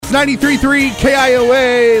It's 93.3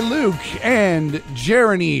 KIOA, Luke and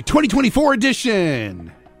Jeriney, 2024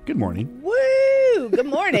 edition. Good morning. Woo! Good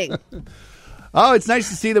morning. Oh, it's nice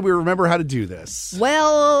to see that we remember how to do this.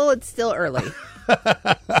 Well, it's still early.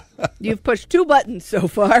 You've pushed 2 buttons so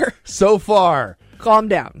far. So far. Calm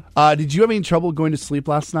down. Did you have any trouble going to sleep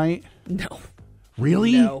last night? No.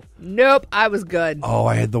 Really? No. Nope, I was good. Oh,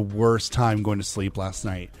 I had the worst time going to sleep last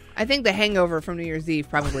night. I think the hangover from New Year's Eve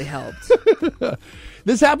probably helped.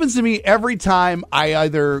 This happens to me every time I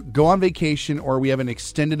either go on vacation or we have an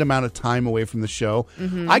extended amount of time away from the show.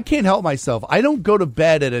 Mm-hmm. I can't help myself. I don't go to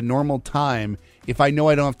bed at a normal time if I know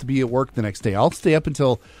I don't have to be at work the next day. I'll stay up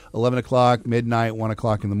until 11 o'clock, midnight, 1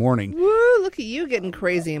 o'clock in the morning. Woo, look at you getting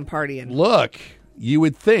crazy and partying. Look, you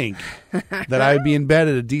would think that I would be in bed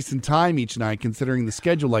at a decent time each night considering the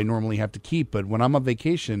schedule I normally have to keep. But when I'm on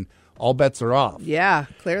vacation, all bets are off. Yeah,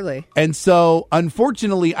 clearly. And so,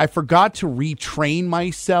 unfortunately, I forgot to retrain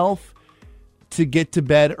myself to get to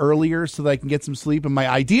bed earlier so that I can get some sleep. And my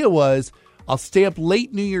idea was I'll stay up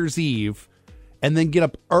late New Year's Eve and then get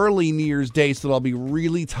up early New Year's Day so that I'll be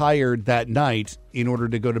really tired that night in order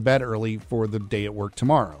to go to bed early for the day at work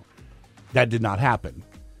tomorrow. That did not happen.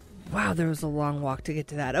 Wow, there was a long walk to get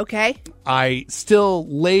to that. Okay. I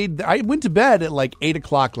went to bed at like 8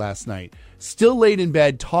 o'clock last night. Still laid in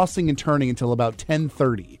bed, tossing and turning until about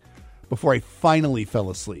 10:30 before I finally fell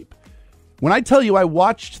asleep. When I tell you I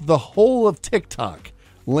watched the whole of TikTok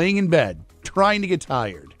laying in bed, trying to get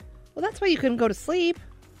tired. Well, that's why you couldn't go to sleep.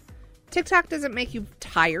 TikTok doesn't make you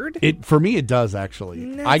tired. For me, it does,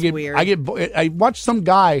 actually. That's weird. I watched some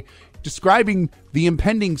guy describing the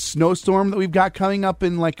impending snowstorm that we've got coming up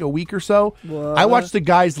in like a week or so. Whoa. I watched the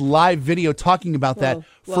guy's live video talking about that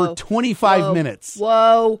for 25 minutes.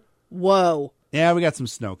 Whoa. Yeah, we got some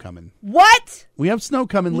snow coming. What? We have snow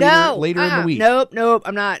coming later in the week. Nope,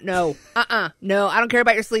 I'm not. No, no, I don't care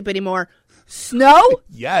about your sleep anymore. Snow?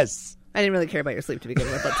 Yes. I didn't really care about your sleep to begin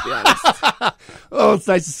with, let's be honest. Oh, it's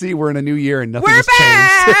nice to see we're in a new year and nothing We're has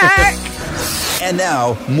changed. back! And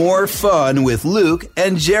now, more fun with Luke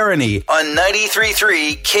and Jeriney on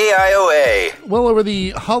 93.3 KIOA. Well, over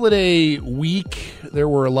the holiday week, there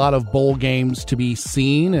were a lot of bowl games to be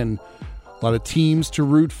seen and a lot of teams to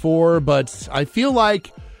root for, but I feel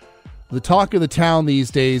like the talk of the town these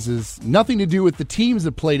days is nothing to do with the teams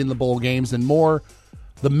that played in the bowl games and more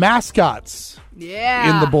the mascots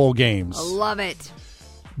in the bowl games. I love it.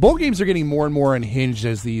 Bowl games are getting more and more unhinged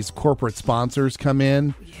as these corporate sponsors come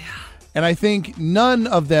in. Yeah. And I think none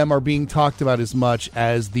of them are being talked about as much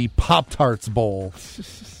as the Pop-Tarts Bowl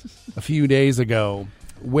a few days ago,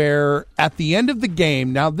 where at the end of the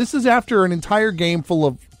game, now this is after an entire game full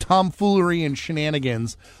of tomfoolery and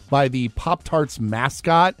shenanigans by the Pop-Tarts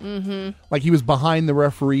mascot. Mm-hmm. Like he was behind the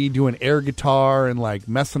referee doing air guitar and like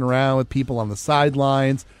messing around with people on the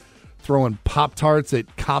sidelines, throwing Pop-Tarts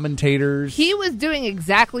at commentators. He was doing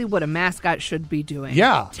exactly what a mascot should be doing.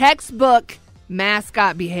 Yeah. Textbook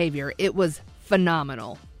mascot behavior. It was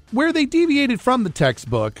phenomenal. Where they deviated from the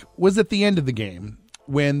textbook was at the end of the game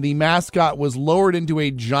when the mascot was lowered into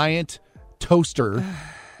a giant toaster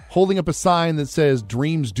holding up a sign that says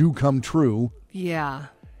dreams do come true. Yeah.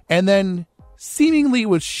 And then seemingly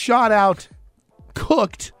was shot out,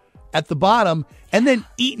 cooked at the bottom, and then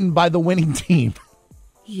eaten by the winning team.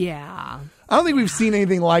 Yeah. I don't think we've seen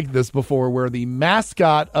anything like this before where the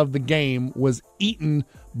mascot of the game was eaten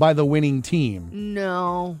by the winning team.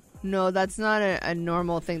 No, that's not a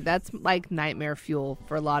normal thing. That's like nightmare fuel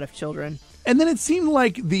for a lot of children. And then it seemed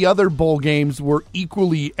like the other bowl games were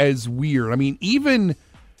equally as weird. I mean, even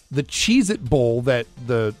the Cheez-It Bowl that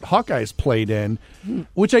the Hawkeyes played in,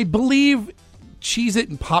 which I believe Cheez-It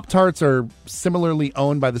and Pop-Tarts are similarly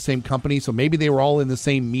owned by the same company, so maybe they were all in the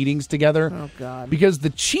same meetings together. Oh, God. Because the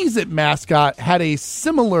Cheez-It mascot had a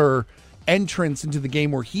similar entrance into the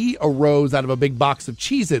game where he arose out of a big box of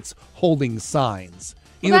Cheez-Its holding signs.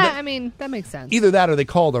 Well, that makes sense. Either that or they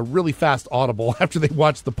called a really fast audible after they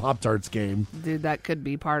watched the Pop-Tarts game. Dude, that could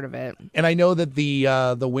be part of it. And I know that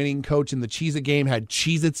the winning coach in the Cheez-It game had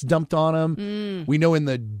Cheez-Its dumped on him. We know in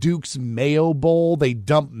the Duke's Mayo Bowl, they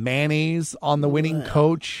dumped mayonnaise on the winning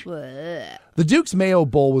coach. The Duke's Mayo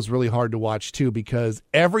Bowl was really hard to watch, too, because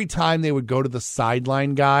every time they would go to the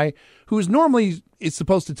sideline guy, who's normally is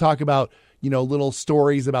supposed to talk about, little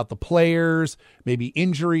stories about the players, maybe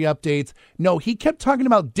injury updates. No, he kept talking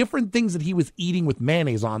about different things that he was eating with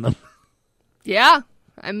mayonnaise on them. Yeah.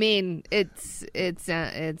 I mean, it's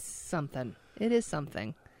something. It is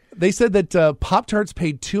something. They said that Pop-Tarts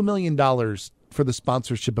paid $2 million for the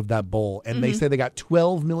sponsorship of that bowl, and they say they got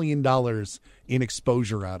 $12 million in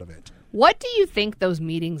exposure out of it. What do you think those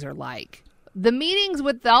meetings are like? the meetings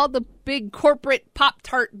with all the big corporate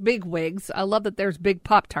Pop-Tart bigwigs. I love that there's big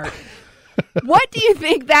Pop-Tart. What do you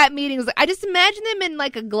think that meeting was like? I just imagine them in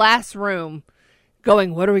like a glass room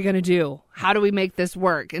going, what are we going to do? How do we make this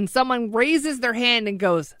work? And someone raises their hand and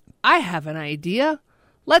goes, I have an idea.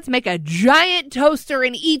 Let's make a giant toaster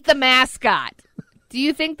and eat the mascot. Do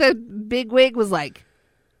you think the bigwig was like,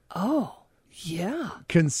 oh, yeah.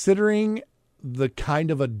 Considering the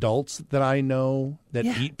kind of adults that I know that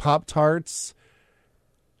eat Pop-Tarts,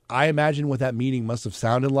 I imagine what that meeting must have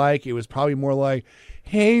sounded like. It was probably more like,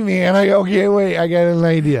 hey, man, I got an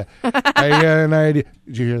idea.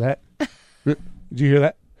 Did you hear that? Did you hear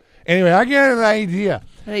that? Anyway, I got an idea.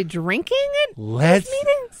 Are they drinking at Let's these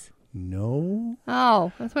meetings? No.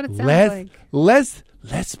 Oh, that's what it sounds like.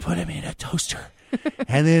 Let's put him in a toaster,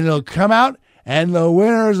 and then it'll come out, and the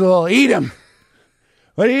winners will eat him.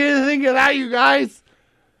 What do you think of that, you guys?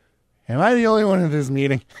 Am I the only one at this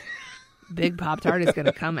meeting? Big Pop-Tart is going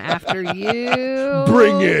to come after you.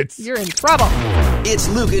 Bring it. You're in trouble. It's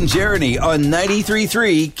Luke and Jeriney on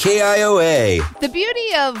 93.3 KIOA. The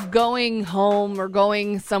beauty of going home or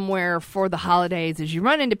going somewhere for the holidays is you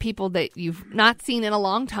run into people that you've not seen in a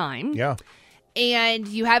long time. Yeah. And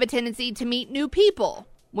you have a tendency to meet new people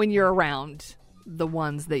when you're around the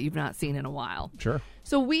ones that you've not seen in a while. Sure.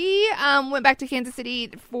 So we went back to Kansas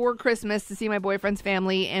City for Christmas to see my boyfriend's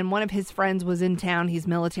family, and one of his friends was in town. He's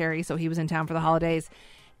military, so he was in town for the holidays,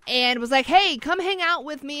 and was like, hey, come hang out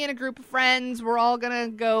with me and a group of friends. We're all going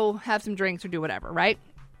to go have some drinks or do whatever, right?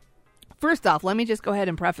 First off, let me just go ahead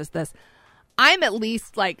and preface this. I'm at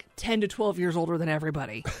least like 10 to 12 years older than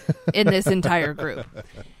everybody in this entire group.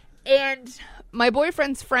 And my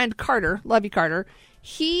boyfriend's friend, Carter, love you, Carter,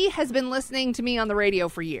 he has been listening to me on the radio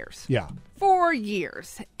for years. Yeah. For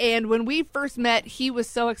years. And when we first met, he was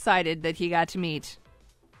so excited that he got to meet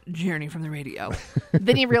Jeriney from the radio.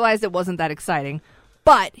 Then he realized it wasn't that exciting.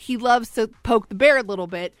 But he loves to poke the bear a little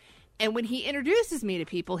bit. And when he introduces me to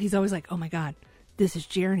people, he's always like, oh my God, this is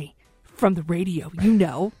Jeriney from the radio. You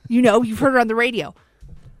know, you've heard her on the radio.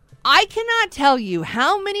 I cannot tell you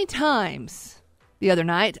how many times the other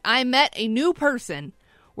night I met a new person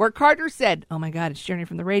where Carter said, oh my God, it's Jeriney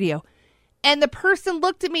from the radio. And the person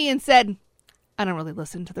looked at me and said, I don't really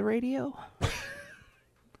listen to the radio.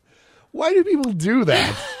 Why do people do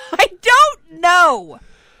that? I don't know.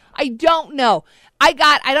 I don't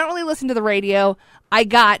really listen to the radio. I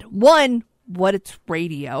got one, what it's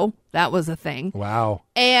radio. That was a thing. Wow.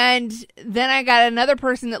 And then I got another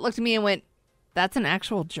person that looked at me and went, that's an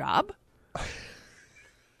actual job?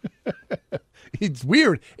 It's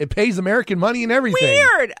weird. It pays American money and everything.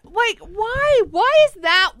 Weird. Like, why? Why is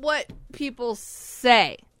that what people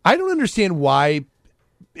say? I don't understand why.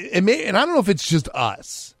 And I don't know if it's just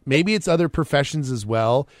us. Maybe it's other professions as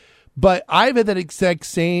well. But I've had that exact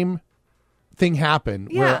same thing happen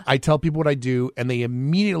where I tell people what I do and they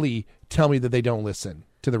immediately tell me that they don't listen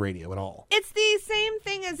to the radio at all. It's the same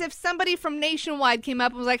thing as if somebody from Nationwide came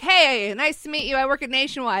up and was like, hey, nice to meet you. I work at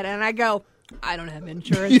Nationwide. And I go, I don't have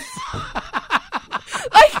insurance.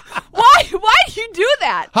 Like, why? Why do you do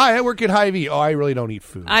that? Hi, I work at Hy-Vee. Oh, I really don't eat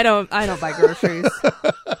food. I don't buy groceries.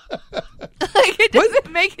 Like, it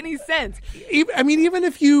doesn't make any sense. I mean, even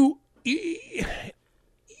if you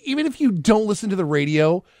don't listen to the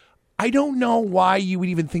radio, I don't know why you would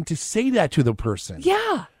even think to say that to the person.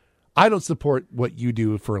 Yeah. I don't support what you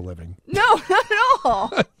do for a living. No, not at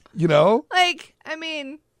all. You know? Like, I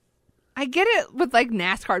mean, I get it with like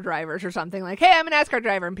NASCAR drivers or something. Like, hey, I'm a NASCAR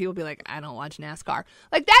driver. And people be like, I don't watch NASCAR.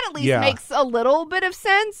 Like, that at least makes a little bit of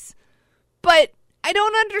sense. But I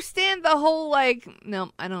don't understand the whole, like,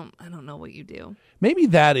 no, I don't know what you do. Maybe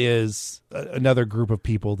that is another group of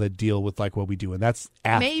people that deal with like what we do. And that's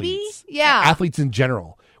athletes. Maybe? Yeah. Athletes in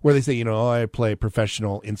general. Where they say, I play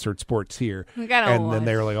professional insert sports here. Then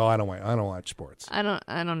they're like, I don't watch sports. I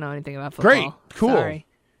don't know anything about football. Great. Cool. Sorry.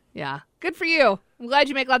 Yeah. Good for you. I'm glad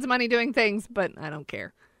you make lots of money doing things, but I don't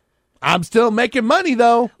care. I'm still making money,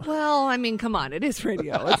 though. Well, I mean, come on. It is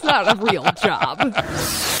radio. It's not a real job.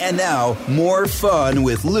 And now, more fun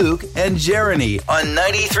with Luke and Jeriney on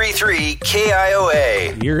 93.3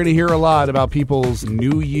 KIOA. You're going to hear a lot about people's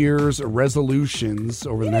New Year's resolutions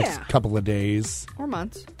over the next couple of days. Or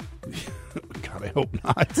months. God, I hope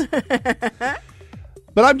not.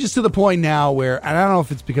 But I'm just to the point now where, and I don't know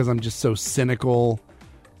if it's because I'm just so cynical,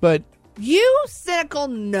 but... You cynical?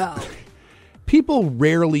 No. People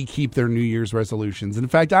rarely keep their New Year's resolutions. In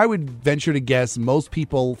fact, I would venture to guess most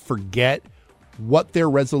people forget what their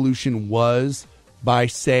resolution was by,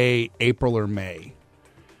 say, April or May.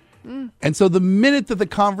 And so the minute that the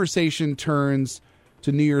conversation turns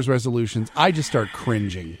to New Year's resolutions, I just start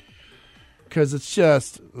cringing. Because it's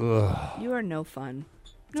just, ugh. You are no fun.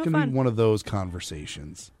 It's going to be one of those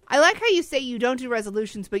conversations. I like how you say you don't do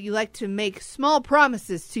resolutions, but you like to make small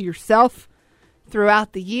promises to yourself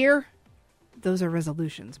throughout the year. Those are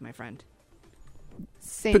resolutions, my friend.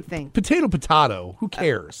 Same thing. Potato. Who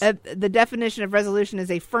cares? The definition of resolution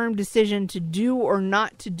is a firm decision to do or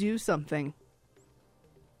not to do something.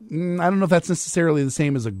 I don't know if that's necessarily the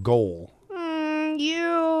same as a goal. No,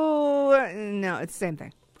 it's the same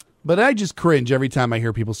thing. But I just cringe every time I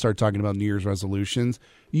hear people start talking about New Year's resolutions.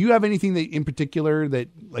 You have anything that in particular that,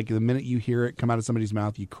 like, the minute you hear it come out of somebody's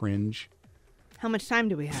mouth, you cringe? How much time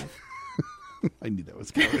do we have? I knew that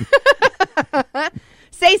was coming.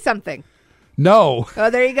 Say something. No.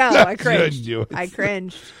 Oh, there you go. I cringed. You. I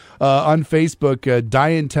cringed. On Facebook,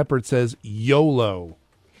 Diane Teppert says YOLO.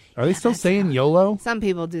 Are they still saying YOLO? Some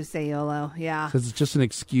people do say YOLO, yeah. Because it's just an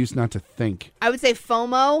excuse not to think. I would say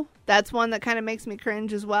FOMO. That's one that kind of makes me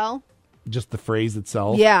cringe as well. Just the phrase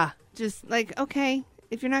itself? Yeah. Just like, okay,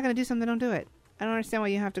 if you're not going to do something, don't do it. I don't understand why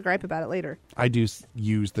you have to gripe about it later. I do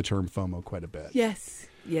use the term FOMO quite a bit. Yes.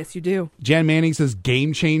 Yes, you do. Jan Manning says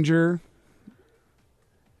game changer.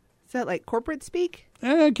 Is that like corporate speak?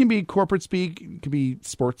 It can be corporate speak. It can be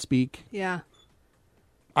sports speak. Yeah.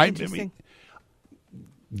 Interesting.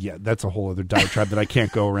 Yeah, that's a whole other diatribe that I can't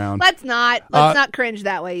go around. Let's not cringe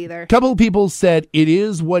that way either. A couple of people said, it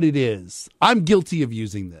is what it is. I'm guilty of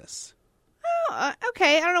using this. Oh,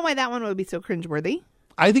 okay. I don't know why that one would be so cringeworthy.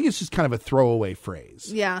 I think it's just kind of a throwaway phrase.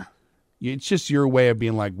 Yeah. It's just your way of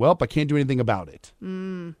being like, well, I can't do anything about it.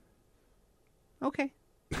 Okay.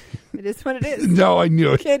 It is what it is. No, I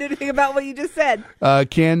knew it. Can't do anything about what you just said.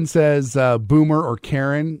 Ken says boomer or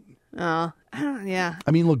Karen. Yeah.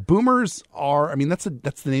 I mean, look, boomers are, that's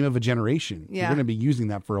the name of a generation. Yeah. You're going to be using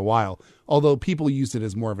that for a while. Although people use it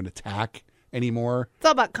as more of an attack anymore. It's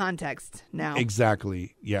all about context now.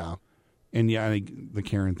 Exactly. Yeah. And yeah, the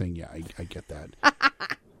Karen thing, yeah, I get that.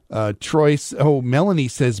 Melanie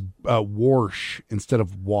says wash instead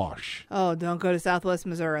of wash. Oh, don't go to Southwest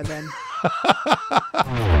Missouri then.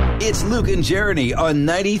 It's Luke and Jeriney on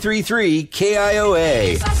 93.3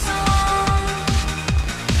 KIOA.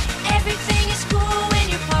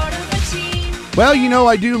 Well,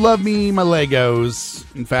 I do love my Legos.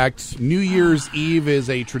 In fact, New Year's Eve is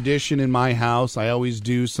a tradition in my house. I always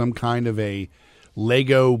do some kind of a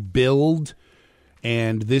Lego build.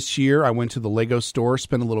 And this year, I went to the Lego store,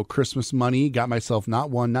 spent a little Christmas money, got myself not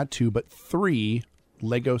one, not two, but 3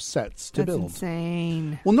 Lego sets to build. That's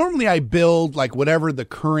insane. Well, normally I build like whatever the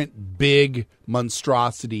current big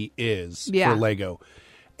monstrosity is for Lego.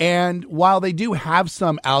 And while they do have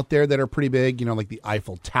some out there that are pretty big, like the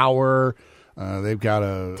Eiffel Tower, they've got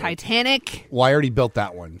a Titanic. Well, I already built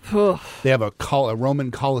that one. They have a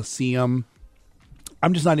Roman Colosseum.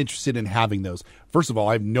 I'm just not interested in having those. First of all,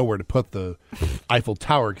 I have nowhere to put the Eiffel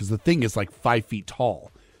Tower because the thing is like 5 feet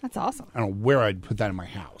tall. That's awesome. I don't know where I'd put that in my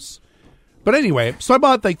house. But anyway, so I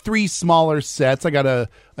bought like 3 smaller sets. I got an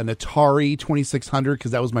Atari 2600 because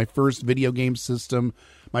that was my first video game system.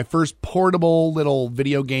 My first portable little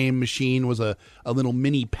video game machine was a little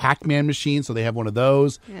mini Pac-Man machine, so they have one of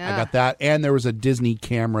those. Yeah. I got that. And there was a Disney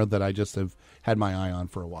camera that I just have had my eye on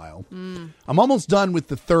for a while. I'm almost done with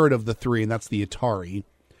the third of the 3, and that's the Atari.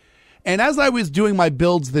 And as I was doing my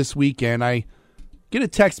builds this weekend, I get a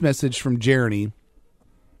text message from Jeriney.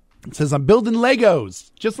 It says, I'm building Legos,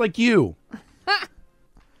 just like you.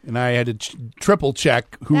 And I had to triple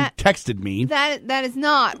check who texted me. That is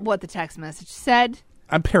not what the text message said.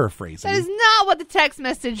 I'm paraphrasing. That is not what the text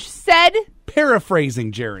message said.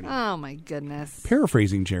 Paraphrasing, Jeriney. Oh, my goodness.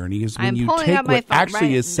 Paraphrasing, Jeriney, is when I'm you pulling take up my what phone actually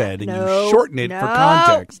right is said now. and you shorten it for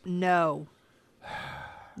context. No.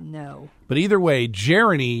 But either way,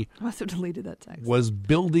 Jeriney I must have deleted that text. was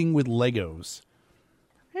building with Legos.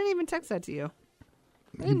 I didn't even text that to you.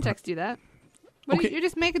 I didn't text you that. Okay. You're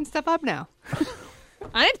just making stuff up now.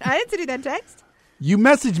 I didn't send you that text. You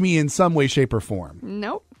messaged me in some way, shape, or form.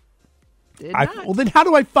 Nope. Did not. Well, then how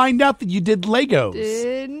do I find out that you did Legos?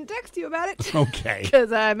 Didn't text you about it. Okay.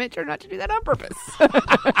 Because I made sure not to do that on purpose.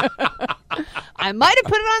 I might have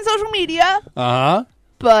put it on social media. Uh-huh.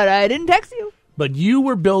 But I didn't text you. But you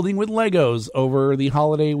were building with Legos over the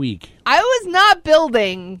holiday week. I was not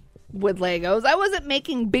building with Legos. I wasn't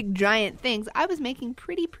making big, giant things. I was making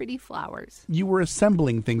pretty, pretty flowers. You were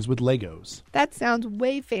assembling things with Legos. That sounds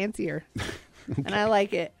way fancier. Okay. And I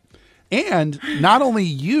like it. And not only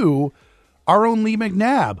you, our own Lee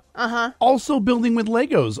McNabb, also building with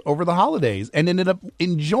Legos over the holidays and ended up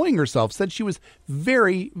enjoying herself. Said she was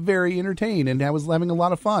very, very entertained and was having a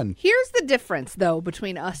lot of fun. Here's the difference, though,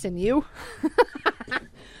 between us and you.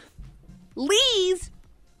 Lee's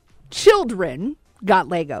children got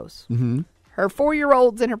Legos. Mm-hmm. Her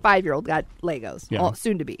 4-year-olds and her 5-year-old got Legos. Yeah. Well,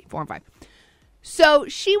 soon to be 4 and 5. So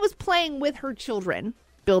she was playing with her children,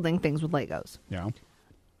 building things with Legos. Yeah.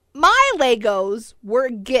 My Legos were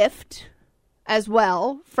a gift as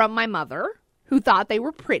well from my mother, who thought they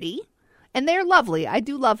were pretty. And they're lovely. I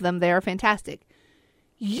do love them. They are fantastic.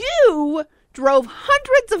 You drove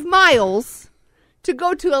hundreds of miles to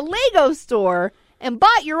go to a Lego store and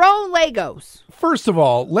bought your own Legos. First of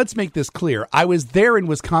all, let's make this clear. I was there in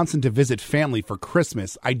Wisconsin to visit family for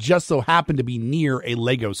Christmas. I just so happened to be near a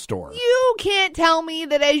Lego store. You can't tell me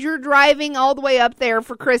that as you're driving all the way up there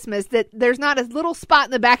for Christmas that there's not a little spot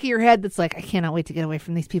in the back of your head that's like, I cannot wait to get away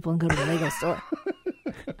from these people and go to the Lego store.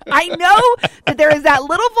 I know that there is that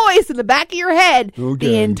little voice in the back of your head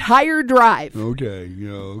the entire drive. Okay,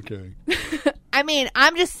 yeah, okay. I mean,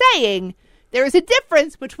 I'm just saying there is a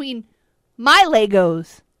difference between my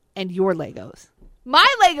Legos and your Legos. My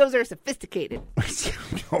Legos are sophisticated.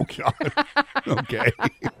 Oh, God. Okay.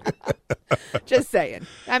 Just saying.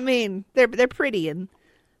 I mean, they're pretty and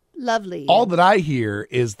lovely. All that I hear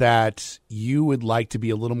is that you would like to be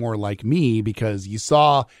a little more like me because you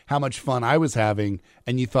saw how much fun I was having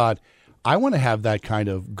and you thought, I want to have that kind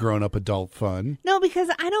of grown-up adult fun. No, because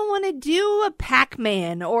I don't want to do a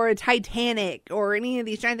Pac-Man or a Titanic or any of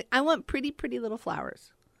these giant things. I want pretty, pretty little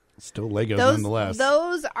flowers. Still Legos nonetheless.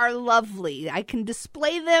 Those are lovely. I can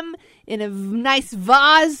display them in a nice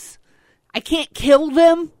vase. I can't kill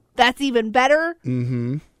them. That's even better.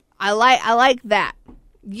 Mm-hmm. I like that.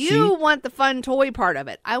 You See? want the fun toy part of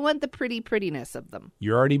it. I want the prettiness of them.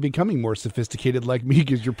 You're already becoming more sophisticated like me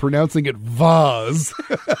because you're pronouncing it vase.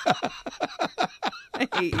 I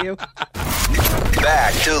hate you.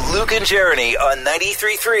 Back to Luke and Jeriney on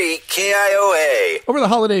 93.3 KIOA. Over the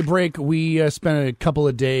holiday break, we spent a couple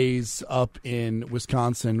of days up in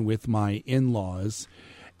Wisconsin with my in-laws.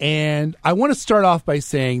 And I want to start off by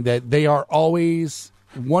saying that they are always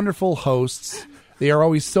wonderful hosts. They are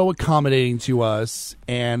always so accommodating to us,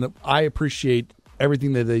 and I appreciate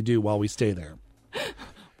everything that they do while we stay there.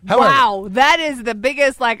 However, wow, that is the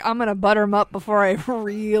biggest, I'm going to butter them up before I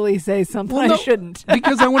really say something I shouldn't.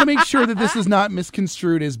 Because I want to make sure that this is not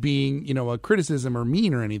misconstrued as being, a criticism or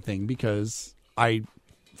mean or anything, because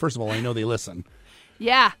first of all, I know they listen.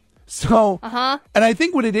 Yeah. So, and I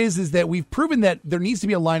think what it is that we've proven that there needs to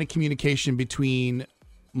be a line of communication between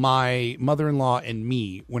my mother-in-law and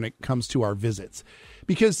me when it comes to our visits,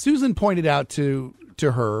 because Susan pointed out to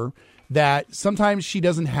her that sometimes she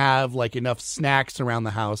doesn't have enough snacks around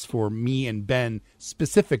the house for me and Ben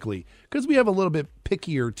specifically because we have a little bit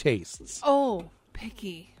pickier tastes. Oh,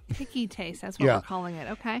 picky taste. That's what we're calling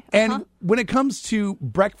it. Okay. And when it comes to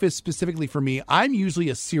breakfast specifically for me, I'm usually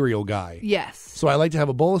a cereal guy. Yes. So I like to have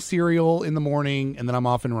a bowl of cereal in the morning and then I'm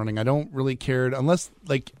off and running. I don't really care unless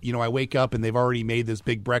I wake up and they've already made this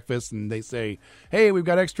big breakfast and they say, hey, we've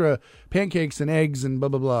got extra pancakes and eggs and blah,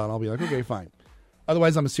 blah, blah. And I'll be like, okay, fine.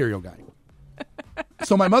 Otherwise, I'm a cereal guy.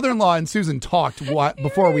 So my mother-in-law and Susan talked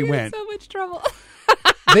before we went. So much trouble.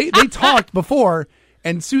 They talked before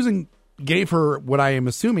and Susan gave her what I am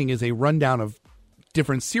assuming is a rundown of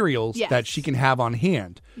different cereals that she can have on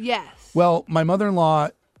hand. Yes. Well, my mother-in-law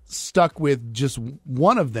stuck with just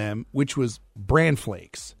one of them, which was bran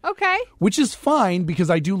flakes. Okay. Which is fine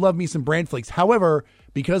because I do love me some bran flakes. However,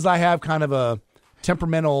 because I have kind of a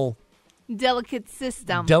temperamental delicate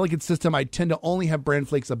system, I tend to only have bran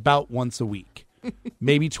flakes about once a week.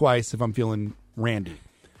 Maybe twice if I'm feeling randy.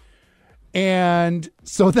 And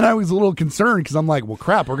so then I was a little concerned because I'm like, well,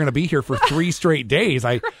 crap, we're going to be here for 3 straight days.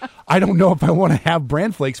 I don't know if I want to have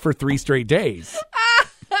bran flakes for 3 straight days.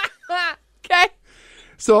 Okay.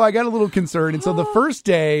 So I got a little concerned. And so the first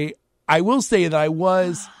day, I will say that I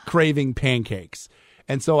was craving pancakes.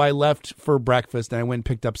 And so I left for breakfast and I went and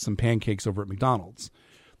picked up some pancakes over at McDonald's.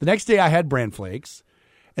 The next day I had bran flakes.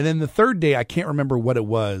 And then the third day, I can't remember what it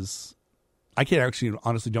was. I can't actually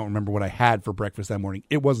honestly don't remember what I had for breakfast that morning.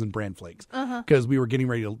 It wasn't bran flakes because we were getting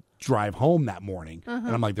ready to drive home that morning. And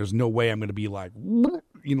I'm like, there's no way I'm going to be like, a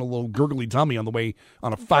little gurgly tummy on the way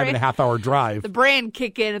on a 5.5 hour drive. The bran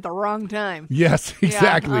kick in at the wrong time. Yes,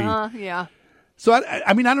 exactly. Yeah. So,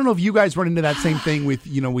 I mean, I don't know if you guys run into that same thing with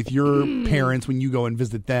your parents when you go and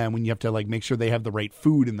visit them, when you have to make sure they have the right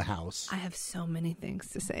food in the house. I have so many things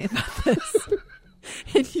to say about this.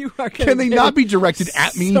 And you are Can they not be directed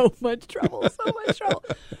at me? So much trouble.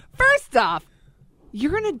 First off,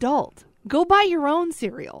 you're an adult. Go buy your own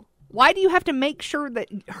cereal. Why do you have to make sure that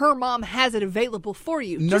her mom has it available for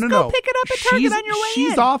you? No. Go pick it up at Target on your way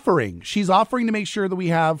in. She's offering to make sure that we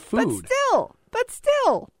have food. But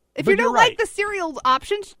still, if But you don't like the cereal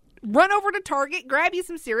options, run over to Target, grab you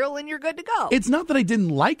some cereal, and you're good to go. It's not that I didn't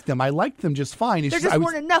like them. I liked them just fine. There just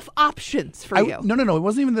weren't enough options for you. No. It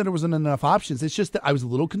wasn't even that there wasn't enough options. It's just that I was a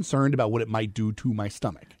little concerned about what it might do to my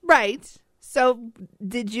stomach. Right. So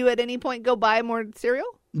did you at any point go buy more cereal?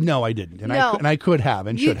 No, I didn't. And I could have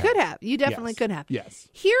and should have. You could have. You definitely could have. Yes.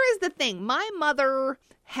 Here is the thing. My mother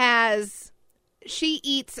she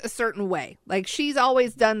eats a certain way. Like, she's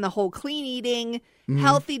always done the whole clean eating,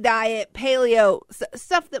 healthy diet, paleo,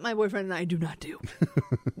 stuff that my boyfriend and I do not do.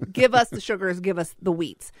 Give us the sugars, give us the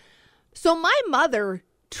wheats. So my mother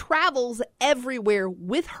travels everywhere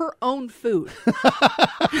with her own food.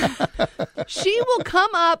 She will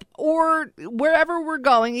come up, or wherever we're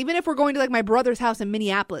going, even if we're going to like my brother's house in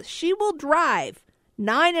Minneapolis, she will drive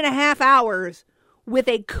 9.5 hours with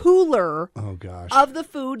a cooler of the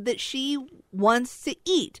food that she wants to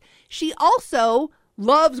eat. She also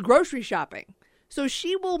loves grocery shopping. So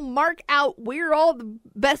she will mark out where all the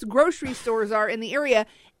best grocery stores are in the area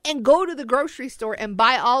and go to the grocery store and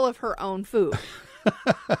buy all of her own food.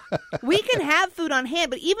 We can have food on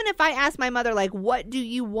hand, but even if I ask my mother, like, what do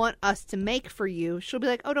you want us to make for you? She'll be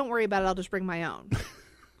like, oh, don't worry about it. I'll just bring my own.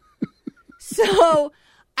 So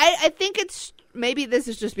I think it's, maybe this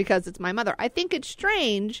is just because it's my mother. I think it's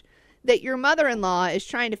strange that your mother-in-law is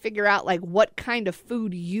trying to figure out, like, what kind of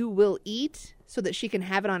food you will eat so that she can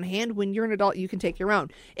have it on hand. When you're an adult, you can take your own.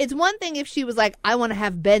 It's one thing if she was like, I want to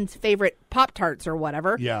have Ben's favorite Pop-Tarts or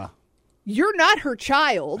whatever. Yeah. You're not her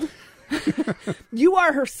child. You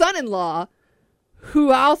are her son-in-law,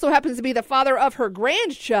 who also happens to be the father of her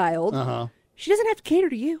grandchild. Uh-huh. She doesn't have to cater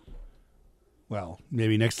to you. Well,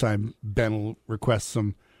 maybe next time Ben will request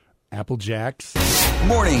some Apple Jacks.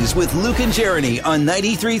 Mornings with Luke and Jeriney on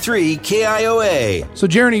 93.3 KIOA. So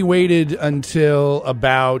Jeriney waited until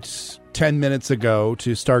about 10 minutes ago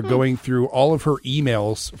to start going through all of her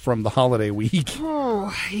emails from the holiday week.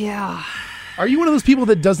 Oh, yeah. Are you one of those people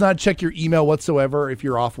that does not check your email whatsoever if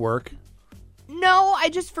you're off work? No, I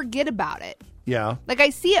just forget about it. Yeah. Like, I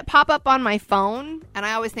see it pop up on my phone, and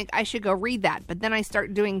I always think I should go read that. But then I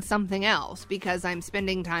start doing something else because I'm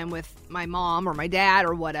spending time with my mom or my dad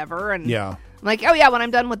or whatever. And yeah. I'm like, oh, yeah, when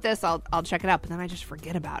I'm done with this, I'll check it out. But then I just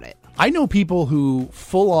forget about it. I know people who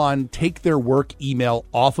full on take their work email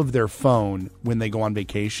off of their phone when they go on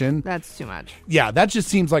vacation. That's too much. Yeah, that just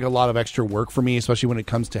seems like a lot of extra work for me, especially when it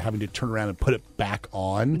comes to having to turn around and put it back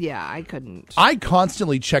on. Yeah, I couldn't. I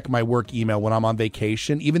constantly check my work email when I'm on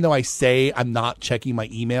vacation. Even though I say I'm not checking my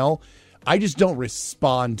email, I just don't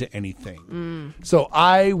respond to anything. So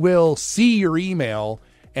I will see your email,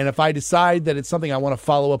 and if I decide that it's something I want to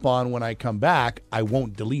follow up on when I come back, I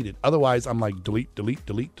won't delete it. Otherwise, I'm like, delete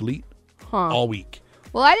all week.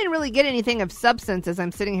 Well, I didn't really get anything of substance as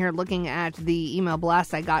I'm sitting here looking at the email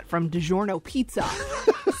blast I got from DiGiorno Pizza.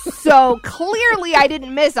 So clearly I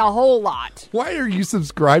didn't miss a whole lot. Why are you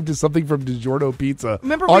subscribed to something from DiGiorno Pizza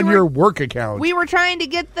your work account? We were trying to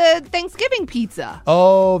get the Thanksgiving pizza.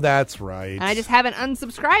 Oh, that's right. And I just haven't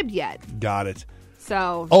unsubscribed yet. Got it.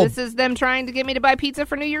 So this is them trying to get me to buy pizza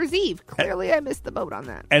for New Year's Eve. Clearly I missed the boat on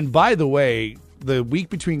that. And by the way, the week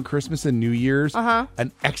between Christmas and New Year's,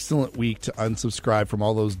 an excellent week to unsubscribe from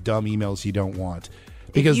all those dumb emails you don't want.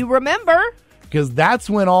 Because if you remember. Because that's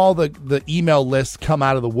when all the email lists come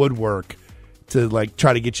out of the woodwork to like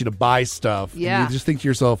try to get you to buy stuff. Yeah. And you just think to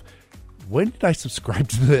yourself, when did I subscribe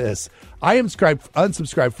to this? I am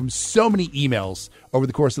unsubscribed from so many emails over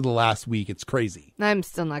the course of the last week. It's crazy. I'm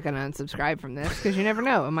still not going to unsubscribe from this because you never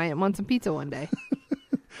know. I might want some pizza one day.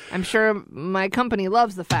 I'm sure my company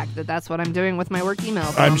loves the fact that that's what I'm doing with my work email.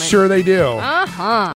 I'm sure they do. Uh-huh.